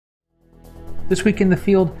This week in the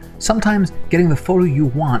field, sometimes getting the photo you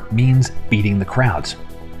want means beating the crowds.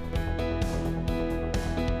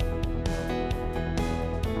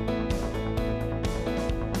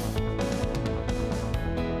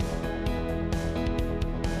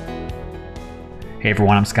 Hey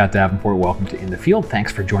everyone, I'm Scott Davenport. Welcome to In the Field.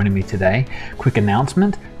 Thanks for joining me today. Quick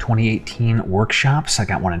announcement, 2018 workshops. I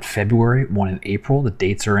got one in February, one in April. The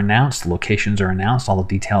dates are announced, the locations are announced, all the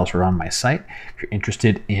details are on my site. If you're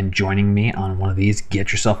interested in joining me on one of these,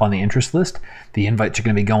 get yourself on the interest list. The invites are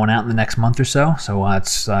going to be going out in the next month or so. So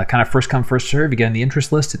it's kind of first come, first serve. You get on the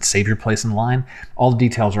interest list, it saves your place in line. All the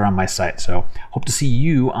details are on my site. So hope to see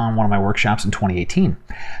you on one of my workshops in 2018.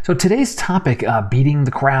 So today's topic, beating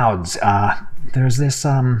the crowds. There's this,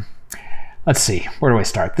 let's see, where do I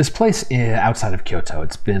start? This place outside of Kyoto,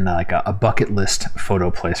 it's been like a bucket list photo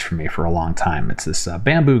place for me for a long time. It's this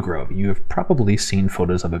Bamboo Grove. You have probably seen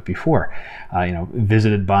photos of it before,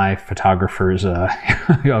 visited by photographers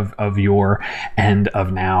of yore and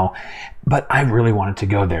of now. But I really wanted to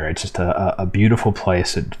go there. It's just a beautiful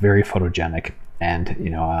place. It's very photogenic. And,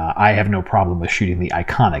 I have no problem with shooting the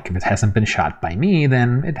iconic. If it hasn't been shot by me,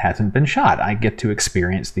 then it hasn't been shot. I get to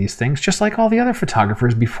experience these things just like all the other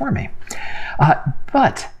photographers before me.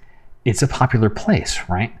 But it's a popular place,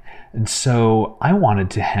 right? And so I wanted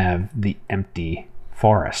to have the empty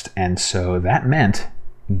forest. And so that meant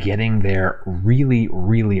getting there really,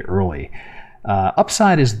 really early.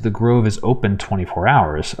 Upside is the grove is open 24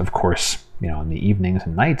 hours. Of course, in the evenings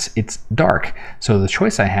and nights, it's dark. So the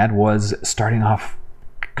choice I had was starting off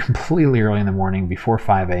completely early in the morning before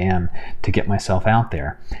 5 a.m. to get myself out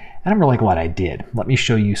there. And I'm really glad I did. Let me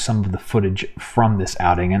show you some of the footage from this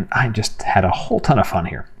outing, and I just had a whole ton of fun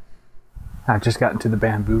here. I've just gotten to the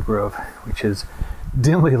Bamboo Grove, which is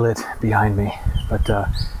dimly lit behind me, but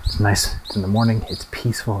it's nice. It's in the morning, it's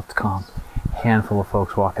peaceful, it's calm. Handful of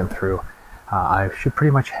folks walking through. I should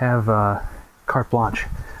pretty much have carte blanche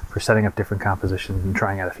for setting up different compositions and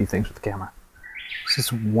trying out a few things with the camera. This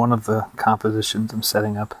is one of the compositions I'm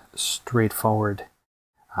setting up, straightforward.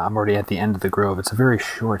 I'm already at the end of the grove. It's a very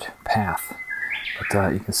short path,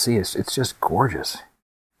 but you can see it's just gorgeous.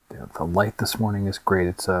 The light this morning is great.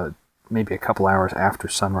 It's maybe a couple hours after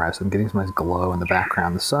sunrise. I'm getting some nice glow in the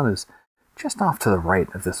background. The sun is just off to the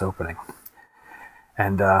right of this opening.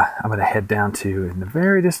 And I'm going to head down to, in the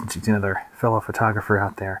very distance, you see another fellow photographer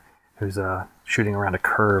out there who's shooting around a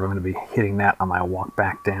curve. I'm going to be hitting that on my walk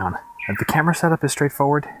back down. And the camera setup is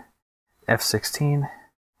straightforward. F16,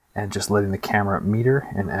 and just letting the camera meter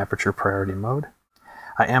in aperture priority mode.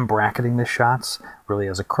 I am bracketing the shots really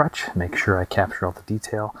as a crutch, make sure I capture all the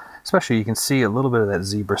detail. Especially you can see a little bit of that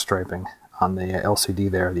zebra striping on the LCD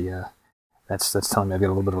there. That's telling me I've got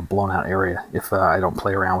a little bit of a blown out area if I don't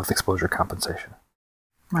play around with exposure compensation.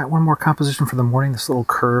 All right, one more composition for the morning, this little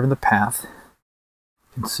curve in the path.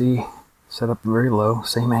 You can see, set up very low,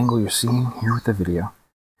 same angle you're seeing here with the video.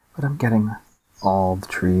 But I'm getting all the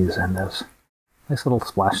trees and those nice little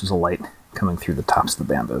splashes of light coming through the tops of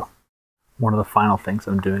the bamboo. One of the final things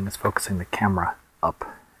I'm doing is focusing the camera up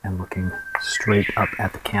and looking straight up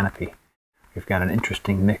at the canopy. We've got an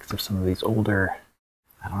interesting mix of some of these older,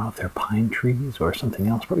 I don't know if they're pine trees or something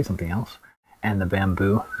else, probably something else. And the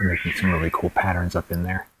bamboo, they're making some really cool patterns up in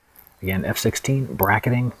there. Again, F16,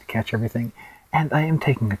 bracketing to catch everything. And I am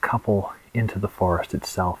taking a couple into the forest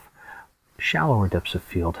itself, shallower depths of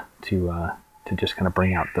field to just kind of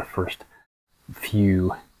bring out the first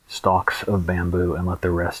few stalks of bamboo and let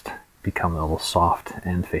the rest become a little soft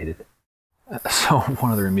and faded. So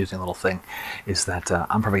one other amusing little thing is that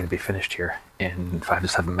I'm probably going to be finished here in 5 to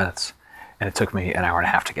 7 minutes. And it took me an hour and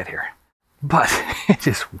a half to get here. But it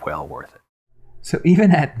is well worth it. So even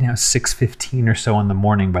at 6:15 or so in the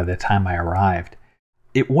morning by the time I arrived,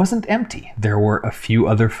 it wasn't empty. There were a few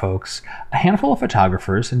other folks, a handful of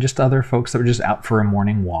photographers, and just other folks that were just out for a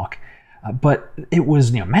morning walk. But it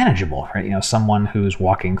was manageable, right? Someone who's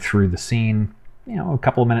walking through the scene, a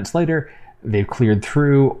couple of minutes later, they've cleared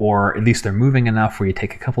through, or at least they're moving enough where you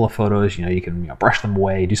take a couple of photos, you can brush them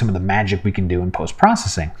away, do some of the magic we can do in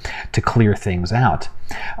post-processing to clear things out.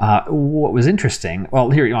 What was interesting, well,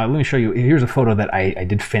 here, let me show you. Here's a photo that I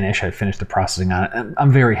did finish. I finished the processing on it, and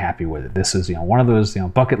I'm very happy with it. This is, one of those,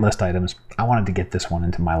 bucket list items. I wanted to get this one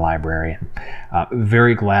into my library, and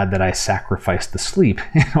very glad that I sacrificed the sleep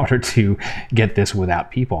in order to get this without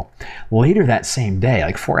people. Later that same day,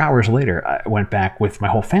 like 4 hours later, I went back with my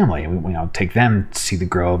whole family. We, take them to see the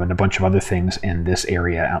Grove and a bunch of other things in this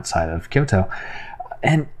area outside of Kyoto,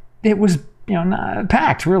 and it was not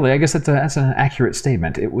packed, really. I guess that's an accurate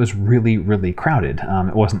statement. It was really, really crowded.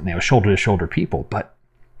 It wasn't shoulder to shoulder people, but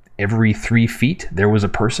every 3 feet there was a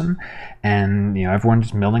person, and everyone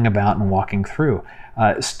just milling about and walking through.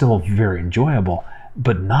 Still very enjoyable,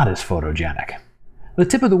 but not as photogenic. The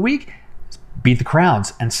tip of the week is beat the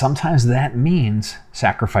crowds, and sometimes that means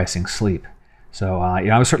sacrificing sleep. So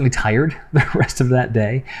I was certainly tired the rest of that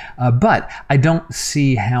day, but I don't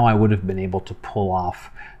see how I would have been able to pull off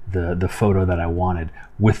the photo that I wanted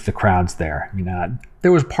with the crowds there.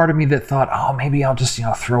 There was part of me that thought, oh, maybe I'll just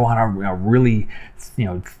throw on a really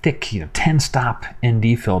thick 10-stop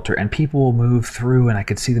ND filter, and people will move through, and I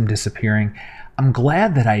could see them disappearing. I'm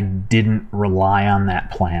glad that I didn't rely on that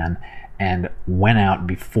plan and went out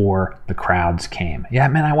before the crowds came. Yeah,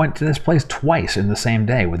 man, I went to this place twice in the same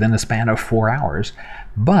day within the span of 4 hours,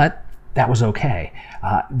 but that was okay.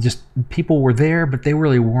 Just people were there, but they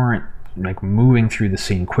really weren't like moving through the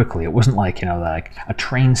scene quickly. It wasn't like, like a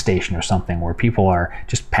train station or something where people are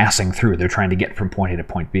just passing through. They're trying to get from point A to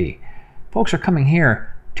point B. Folks are coming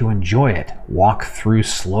here to enjoy it, walk through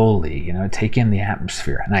slowly, take in the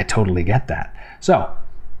atmosphere, and I totally get that. So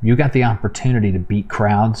you got the opportunity to beat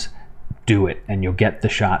crowds, do it, and you'll get the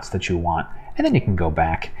shots that you want, and then you can go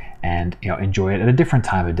back and enjoy it at a different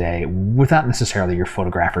time of day without necessarily your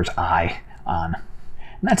photographer's eye on.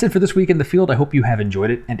 And that's it for this week in the field. I hope you have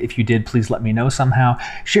enjoyed it, and if you did, please let me know somehow.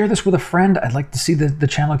 Share this with a friend. I'd like to see the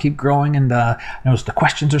channel keep growing, and I notice the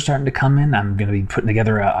questions are starting to come in. I'm going to be putting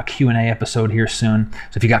together a Q&A episode here soon,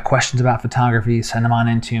 so if you got questions about photography, send them on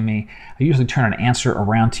in to me. I usually turn an answer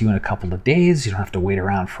around to you in a couple of days. You don't have to wait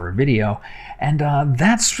around for a video, and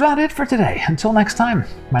that's about it for today. Until next time,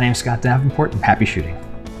 my name's Scott Davenport, and happy shooting.